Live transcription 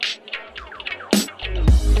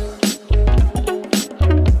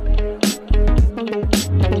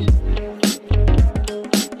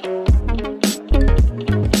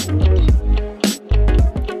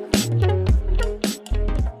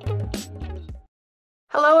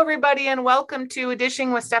Hello, everybody, and welcome to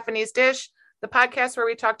Dishing with Stephanie's Dish, the podcast where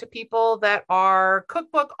we talk to people that are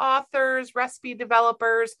cookbook authors, recipe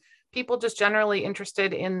developers, people just generally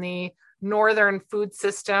interested in the Northern food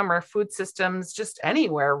system or food systems just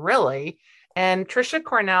anywhere, really. And Trisha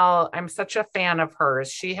Cornell, I'm such a fan of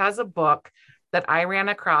hers. She has a book that I ran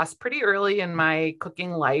across pretty early in my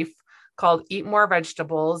cooking life called Eat More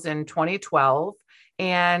Vegetables in 2012.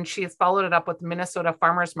 And she has followed it up with Minnesota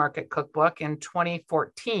Farmers Market Cookbook in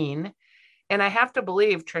 2014. And I have to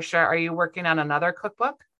believe, Trisha, are you working on another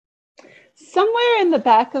cookbook? Somewhere in the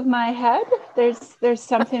back of my head, there's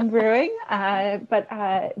something brewing,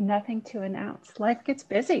 but nothing to announce. Life gets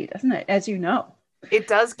busy, doesn't it? As you know. It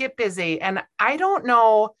does get busy. And I don't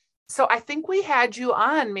know. So I think we had you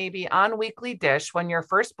on maybe on Weekly Dish when your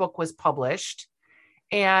first book was published.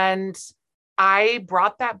 And I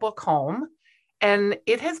brought that book home, and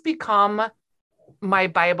it has become my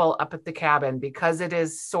Bible up at the cabin because it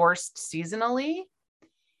is sourced seasonally.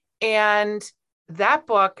 And that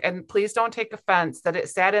book, and please don't take offense that it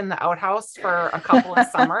sat in the outhouse for a couple of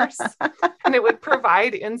summers and it would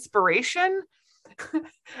provide inspiration.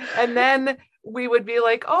 And then we would be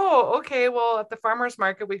like, oh, okay, well, at the farmer's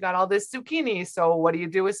market, we got all this zucchini. So what do you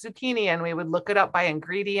do with zucchini? And we would look it up by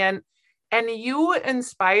ingredient. And you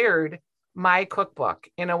inspired my cookbook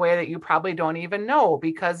in a way that you probably don't even know,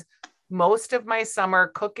 because most of my summer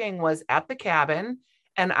cooking was at the cabin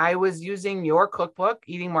and I was using your cookbook,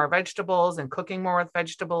 eating more vegetables and cooking more with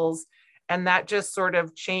vegetables. And that just sort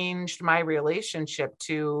of changed my relationship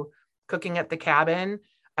to cooking at the cabin.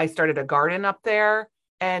 I started a garden up there.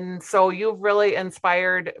 And so you've really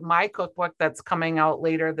inspired my cookbook that's coming out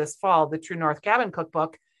later this fall, the True North Cabin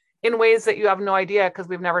Cookbook, in ways that you have no idea because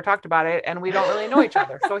we've never talked about it and we don't really know each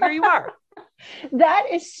other. So here you are. That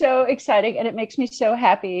is so exciting, and it makes me so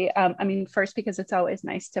happy. First, because it's always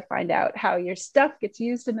nice to find out how your stuff gets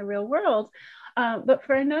used in the real world. But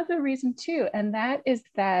for another reason too, and that is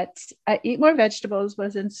that Eat More Vegetables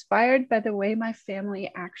was inspired by the way my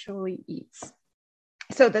family actually eats.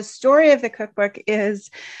 So the story of the cookbook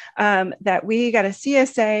is that we got a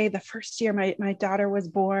CSA the first year my daughter was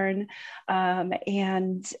born,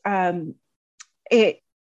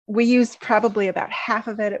 we used probably about half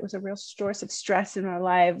of it. It was a real source of stress in our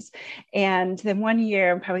lives. And then one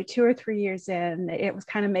year, probably 2 or 3 years in, it was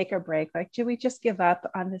kind of make or break. Like, do we just give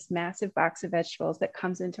up on this massive box of vegetables that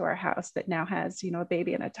comes into our house that now has, a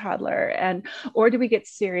baby and a toddler? Or do we get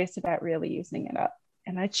serious about really using it up?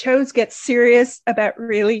 And I chose get serious about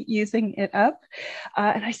really using it up.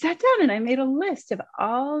 And I sat down and I made a list of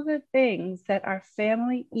all the things that our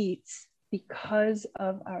family eats because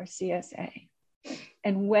of our CSA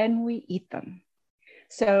and when we eat them.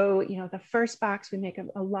 So, the first box, we make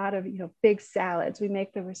a lot of, big salads. We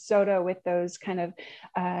make the risotto with those kind of,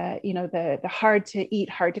 the hard to eat,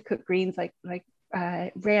 hard to cook greens like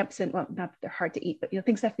ramps, and well, not that they're hard to eat, but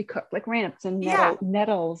things have to be cooked, like ramps and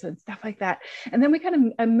nettles and stuff like that. And then we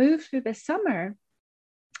kind of move through the summer,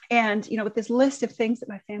 and with this list of things that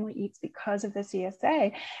my family eats because of the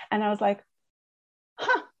CSA. And I was like,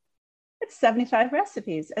 it's 75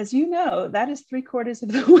 recipes. As you know, that is 3/4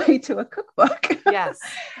 of the way to a cookbook. Yes.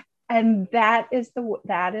 And that is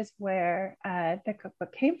where the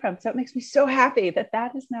cookbook came from. So it makes me so happy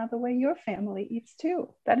that is now the way your family eats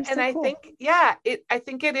too. That is so cool. I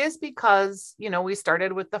think it is because, we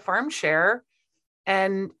started with the farm share,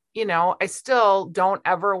 and, I still don't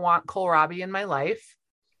ever want kohlrabi in my life.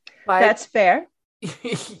 But that's fair.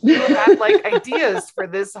 You had like ideas for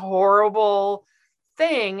this horrible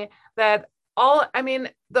thing that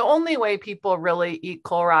the only way people really eat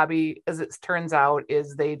kohlrabi, as it turns out,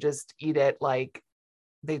 is they just eat it like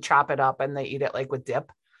they chop it up and they eat it like with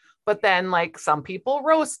dip. But then like some people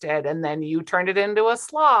roast it and then you turn it into a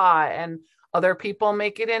slaw, and other people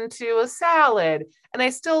make it into a salad. And I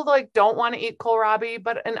still like don't want to eat kohlrabi,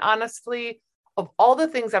 and honestly, of all the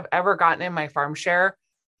things I've ever gotten in my farm share,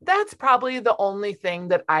 that's probably the only thing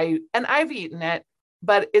that I've eaten it,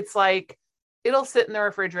 but it's like, it'll sit in the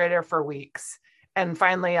refrigerator for weeks. And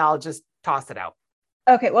finally, I'll just toss it out.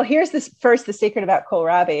 Okay, well, here's the secret about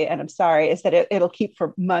kohlrabi, and I'm sorry, is that it'll keep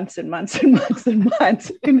for months and months and months and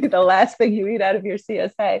months. It can be the last thing you eat out of your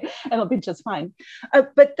CSA, and it'll be just fine. So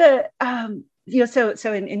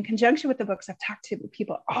in conjunction with the books, I've talked to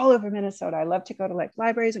people all over Minnesota. I love to go to like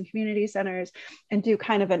libraries and community centers and do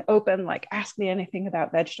kind of an open, like, ask me anything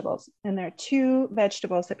about vegetables. And there are 2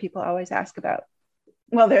 vegetables that people always ask about.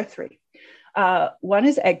 Well, there are 3. One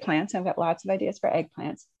is eggplants. I've got lots of ideas for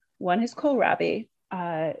eggplants. One is kohlrabi,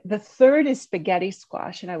 The third is spaghetti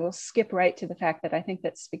squash, and I will skip right to the fact that I think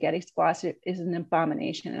that spaghetti squash is an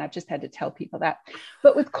abomination, and I've just had to tell people that.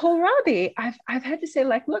 But with kohlrabi, I've had to say,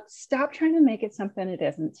 like, look, stop trying to make it something it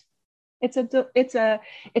isn't. It's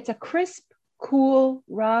a crisp, cool,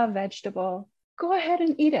 raw vegetable. Go ahead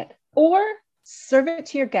and eat it, or serve it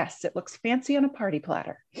to your guests. It looks fancy on a party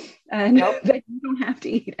platter, and then you don't have to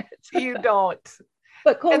eat it. You don't.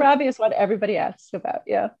 But kohlrabi is what everybody asks about.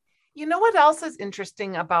 Yeah. You know what else is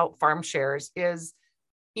interesting about farm shares is,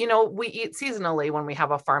 we eat seasonally when we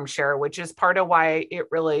have a farm share, which is part of why I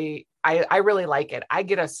really like it. I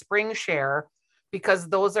get a spring share because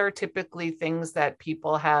those are typically things that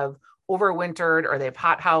people have overwintered, or they've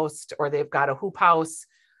hothoused, or they've got a hoop house.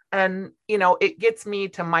 And, it gets me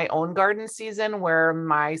to my own garden season where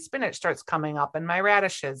my spinach starts coming up and my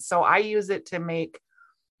radishes. So I use it to make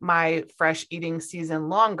my fresh eating season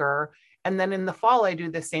longer. And then in the fall, I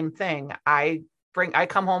do the same thing. I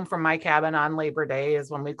come home from my cabin on Labor Day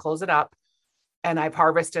is when we close it up, and I've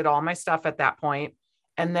harvested all my stuff at that point.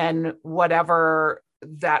 And then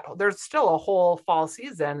there's still a whole fall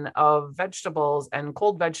season of vegetables and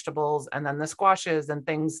cold vegetables, and then the squashes and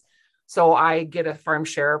things. So I get a farm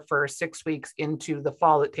share for 6 weeks into the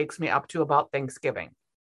fall. It takes me up to about Thanksgiving.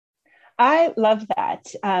 I love that.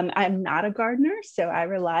 I'm not a gardener, so I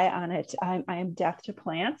rely on it. I am deaf to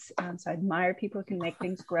plants, so I admire people who can make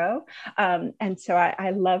things grow. And so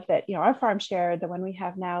I love that, our farm share, the one we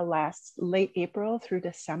have now, lasts late April through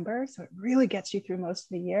December. So it really gets you through most of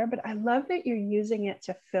the year. But I love that you're using it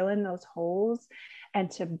to fill in those holes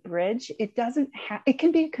and to bridge. It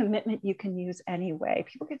can be a commitment you can use anyway.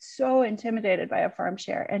 People get so intimidated by a farm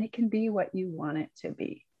share, and it can be what you want it to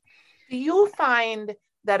be. Do you find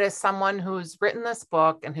that as someone who's written this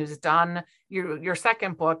book and who's done your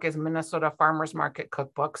second book is Minnesota Farmers Market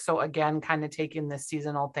Cookbook. So again, kind of taking the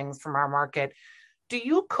seasonal things from our market. Do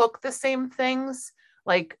you cook the same things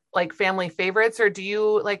like family favorites? Or do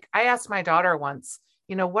you, like, I asked my daughter once,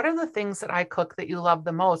 what are the things that I cook that you love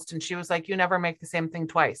the most? And she was like, you never make the same thing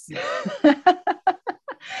twice.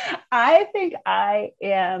 I think I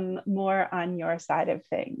am more on your side of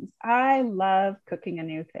things. I love cooking a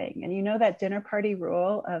new thing. And that dinner party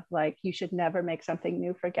rule of, like, you should never make something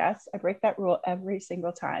new for guests. I break that rule every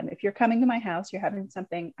single time. If you're coming to my house, you're having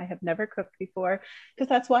something I have never cooked before, because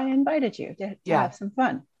that's why I invited you to have some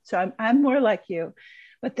fun. So I'm more like you.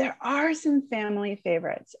 But there are some family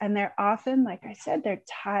favorites, and they're often, like I said, they're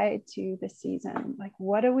tied to the season. Like,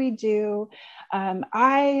 what do we do?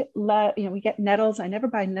 I love, we get nettles. I never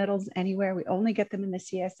buy nettles anywhere. We only get them in the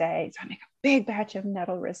CSA. So I make a big batch of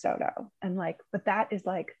nettle risotto. And but that is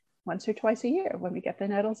like once or twice a year when we get the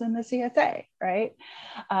nettles in the CSA, right?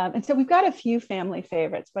 And so we've got a few family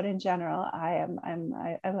favorites, but in general, I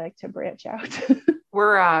like to branch out.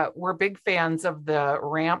 We're big fans of the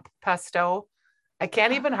ramp pesto. I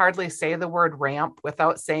can't even hardly say the word ramp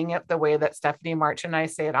without saying it the way that Stephanie March and I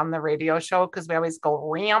say it on the radio show, because we always go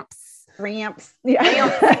ramps.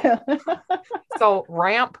 Yeah. So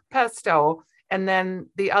ramp pesto. And then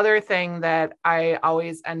the other thing that I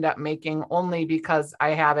always end up making only because I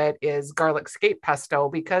have it is garlic scape pesto,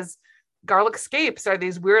 because garlic scapes are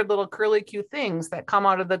these weird little curly Q things that come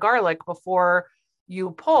out of the garlic before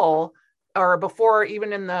you pull, or before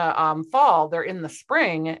even in the fall, they're in the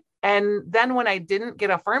spring. And then when I didn't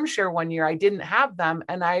get a farm share one year, I didn't have them.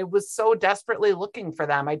 And I was so desperately looking for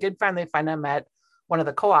them. I did finally find them at one of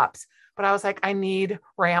the co-ops, but I was like, I need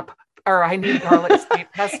garlic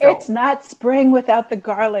scape pesto. It's not spring without the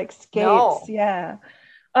garlic scapes. No. Yeah.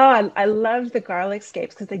 Oh, I love the garlic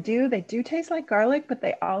scapes, because they do taste like garlic, but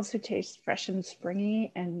they also taste fresh and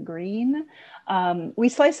springy and green. We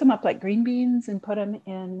slice them up like green beans and put them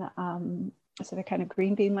in, so they're kind of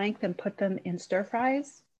green bean length, and put them in stir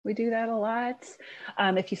fries. We do that a lot.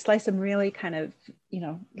 If you slice them really kind of,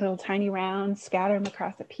 little tiny rounds, scatter them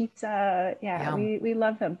across a pizza. Yeah. We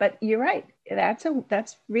love them. But you're right.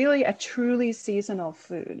 That's really a truly seasonal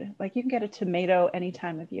food. Like, you can get a tomato any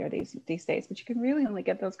time of year these days, but you can really only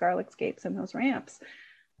get those garlic scapes and those ramps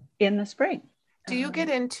in the spring. Do you get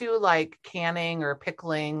into like canning or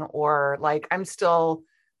pickling, or like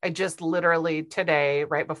I just literally today,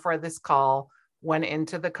 right before this call, went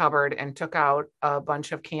into the cupboard and took out a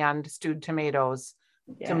bunch of canned stewed tomatoes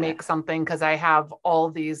to make something, because I have all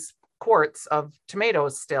these quarts of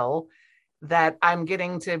tomatoes still that I'm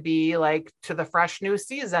getting to be like to the fresh new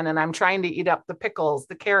season, and I'm trying to eat up the pickles,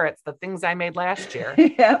 the carrots, the things I made last year.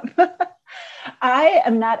 Yep. I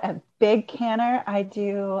am not a big canner. I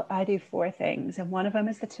do 4 things. And one of them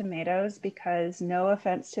is the tomatoes, because no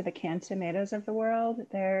offense to the canned tomatoes of the world,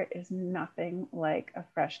 there is nothing like a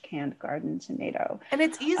fresh canned garden tomato. And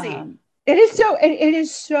it's easy. It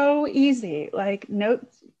is so easy. Like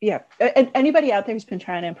notes. Yeah. And anybody out there who's been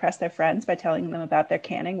trying to impress their friends by telling them about their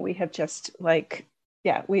canning, we have just like,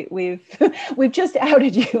 yeah, we've we've just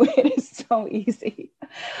outed you. It is so easy.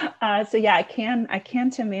 So yeah, I can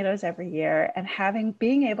tomatoes every year, and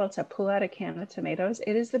being able to pull out a can of tomatoes,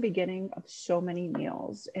 it is the beginning of so many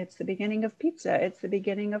meals. It's the beginning of pizza. It's the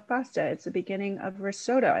beginning of pasta. It's the beginning of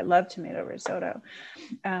risotto. I love tomato risotto.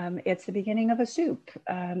 It's the beginning of a soup,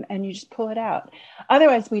 and you just pull it out.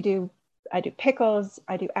 Otherwise, I do pickles,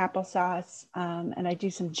 I do applesauce, and I do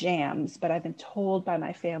some jams, but I've been told by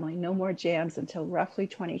my family, no more jams until roughly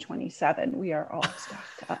 2027. We are all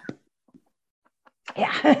stocked up.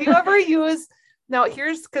 Yeah. Do you ever use, now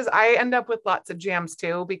here's, because I end up with lots of jams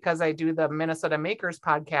too, because I do the Minnesota Makers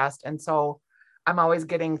podcast. And so I'm always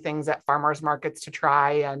getting things at farmers markets to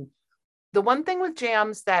try. And the one thing with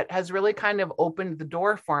jams that has really kind of opened the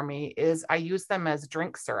door for me is I use them as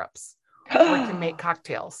drink syrups or to make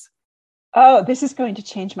cocktails. Oh, this is going to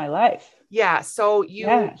change my life. Yeah. So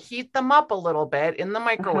you heat them up a little bit in the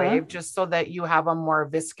microwave just so that you have a more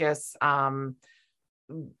viscous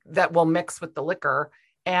that will mix with the liquor.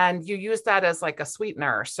 And you use that as like a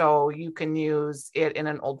sweetener. So you can use it in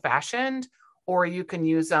an old fashioned, or you can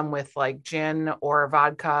use them with like gin or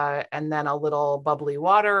vodka and then a little bubbly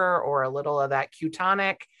water or a little of that Q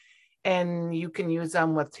tonic. And you can use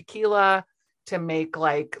them with tequila to make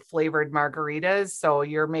like flavored margaritas. So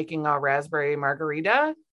you're making a raspberry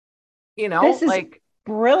margarita, you know, this is like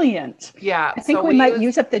brilliant. Yeah. I think we might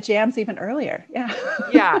use up the jams even earlier. Yeah.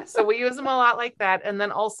 Yeah. So we use them a lot like that. And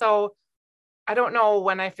then also, I don't know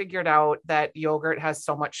when I figured out that yogurt has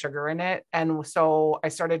so much sugar in it. And so I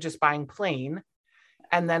started just buying plain.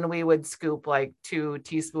 And then we would scoop like 2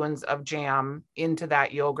 teaspoons of jam into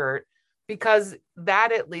that yogurt, because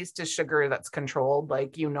that at least is sugar that's controlled.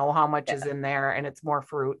 Like, you know how much is in there and it's more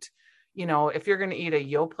fruit. You know, if you're going to eat a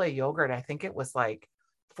Yoplait yogurt, I think it was like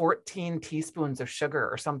 14 teaspoons of sugar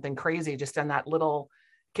or something crazy just in that little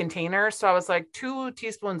container. So I was like, 2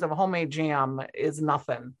 teaspoons of homemade jam is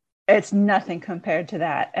nothing. It's nothing compared to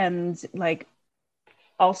that. And like,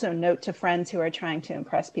 also note to friends who are trying to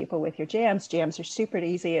impress people with your jams. Jams are super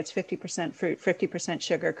easy. It's 50% fruit, 50%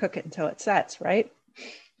 sugar. Cook it until it sets, right?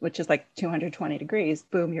 Which is like 220 degrees.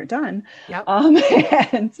 Boom, you're done. Yep.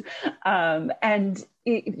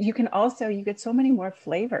 You can also, you get so many more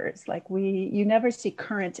flavors. Like you never see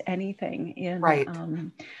current anything in, right.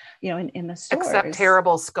 In the stores. Except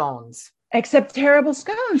terrible scones.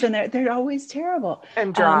 And they're always terrible.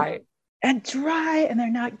 And dry. And they're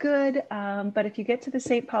not good. But if you get to the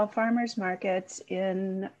St. Paul Farmers Market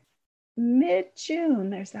in mid-June,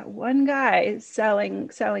 there's that one guy selling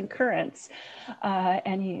currants,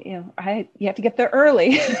 and you have to get there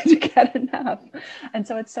early to get enough. And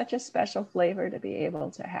so it's such a special flavor to be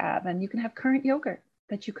able to have, and you can have currant yogurt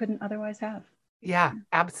that you couldn't otherwise have. Yeah,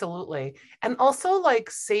 absolutely. And also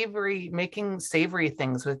like making savory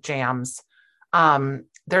things with jams.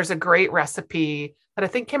 There's a great recipe that I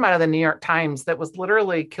think came out of the New York Times that was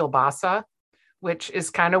literally kielbasa, which is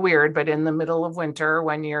kind of weird, but in the middle of winter,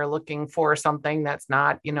 when you're looking for something that's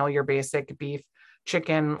not, your basic beef,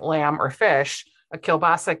 chicken, lamb, or fish, a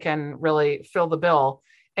kielbasa can really fill the bill.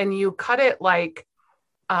 And you cut it like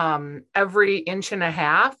every 1.5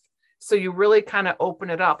 inches. So you really kind of open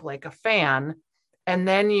it up like a fan. And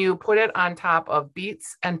then you put it on top of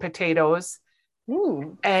beets and potatoes.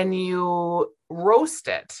 Ooh. And you roast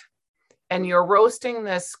it. And you're roasting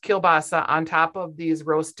this kielbasa on top of these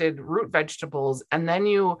roasted root vegetables. And then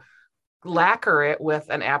you lacquer it with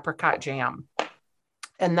an apricot jam.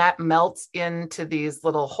 And that melts into these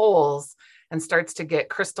little holes and starts to get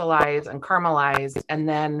crystallized and caramelized. And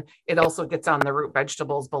then it also gets on the root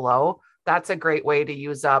vegetables below. That's a great way to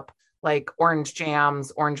use up like orange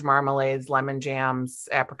jams, orange marmalades, lemon jams,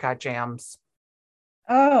 apricot jams.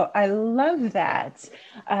 Oh, I love that.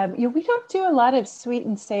 We don't do a lot of sweet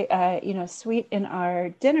sweet in our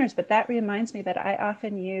dinners, but that reminds me that I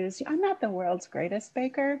often use, I'm not the world's greatest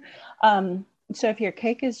baker. So if your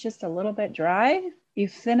cake is just a little bit dry, you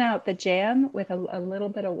thin out the jam with a little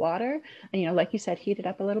bit of water, and, like you said, heat it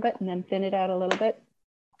up a little bit and then thin it out a little bit.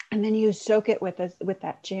 And then you soak it with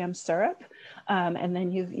that jam syrup. And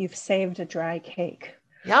then you've saved a dry cake.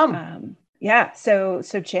 Yum. Yeah, so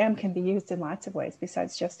jam can be used in lots of ways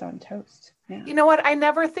besides just on toast. Yeah. You know what? I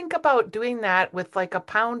never think about doing that with like a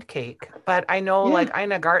pound cake, but I know like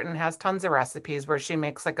Ina Garten has tons of recipes where she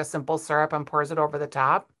makes like a simple syrup and pours it over the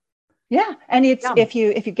top. Yeah, and it's if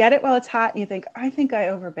you get it while it's hot and you think, I think I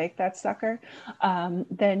overbaked that sucker,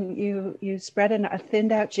 then you spread a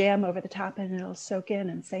thinned out jam over the top and it'll soak in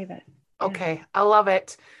and save it. Okay. I love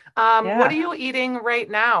it. What are Yeah. you eating right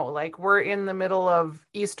now? Like we're in the middle of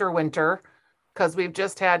Easter winter because we've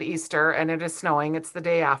just had Easter and it is snowing. It's the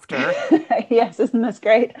day after. Yes, isn't this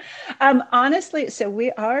great? Honestly, so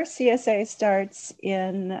our CSA starts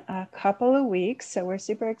in a couple of weeks. So we're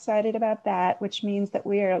super excited about that, which means that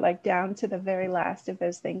we are like down to the very last of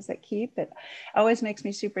those things that keep. It always makes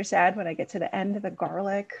me super sad when I get to the end of the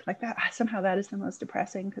garlic like that. Somehow that is the most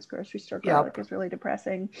depressing because grocery store garlic Yep. is really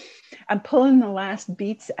depressing. I'm pulling the last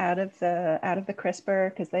beets out of the crisper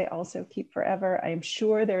because they also keep forever. I am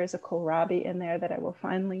sure there is a kohlrabi in there that I will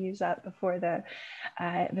finally use up before the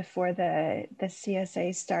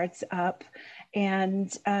CSA starts up.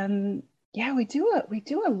 And yeah, we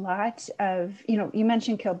do a lot of, you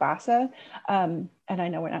mentioned kielbasa, and I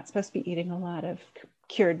know we're not supposed to be eating a lot of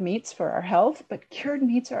cured meats for our health, but cured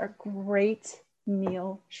meats are a great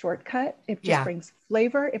meal shortcut. It just Yeah. brings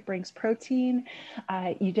flavor, it brings protein.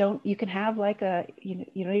 You can have like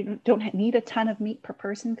you don't need a ton of meat per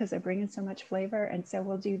person because they're bringing so much flavor. And so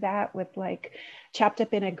we'll do that with like chopped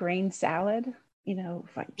up in a grain salad,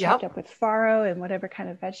 like chopped Yep. up with farro and whatever kind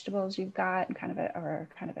of vegetables you've got, and kind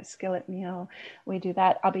of a skillet meal. We do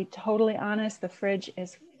that. I'll be totally honest, the fridge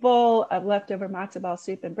is full of leftover matzo ball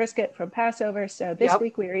soup and brisket from Passover. So this Yep.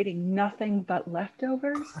 week we are eating nothing but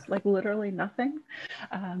leftovers, like literally nothing.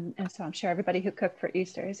 And so I'm sure everybody who cooked for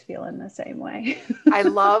Easter is feeling the same way.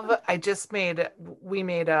 We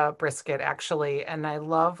made a brisket actually, and I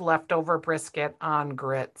love leftover brisket on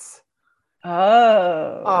grits.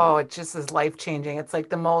 Oh, Oh, it just is life changing. It's like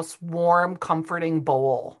the most warm, comforting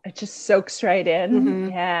bowl. it just soaks right in. Hmm.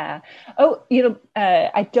 Yeah. Oh,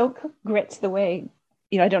 I don't cook grits the way,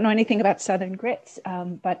 I don't know anything about Southern grits,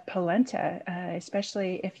 but polenta,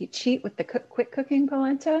 especially if you cheat with the quick cooking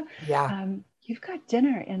polenta, Yeah. you've got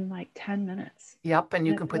dinner in like 10 minutes. Yep. And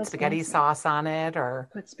you And can it put feels spaghetti awesome. sauce on it or,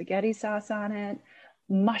 Put spaghetti sauce on it.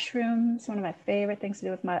 Mushrooms, one of my favorite things to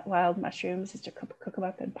do with wild mushrooms is to cook them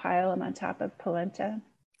up and pile them on top of polenta.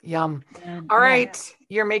 yum. And All yeah. right.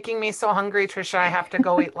 You're making me so hungry, Trisha. I have to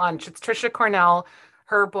go eat lunch. It's Trisha Cornell.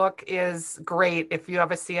 Her book is great. If you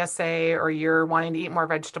have a CSA or you're wanting to eat more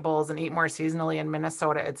vegetables and eat more seasonally in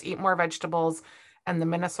Minnesota, it's Eat More Vegetables and the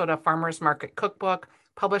Minnesota Farmers Market Cookbook,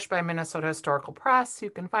 published by Minnesota Historical Press. You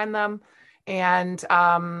can find them. And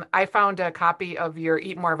I found a copy of your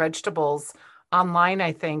Eat More Vegetables online,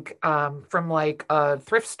 I think, from like a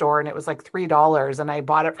thrift store, and it was like $3. And I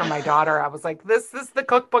bought it for my daughter. I was like, this is the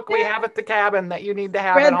cookbook we have at the cabin that you need to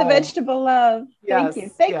have at Spread the home. vegetable love. Thank you.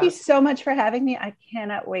 Yes, Thank you yes. so much for having me. I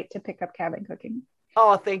cannot wait to pick up cabin cooking.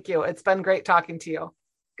 Oh, thank you. It's been great talking to you.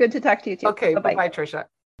 Good to talk to you too. Okay, Bye-bye. bye-bye, Trisha.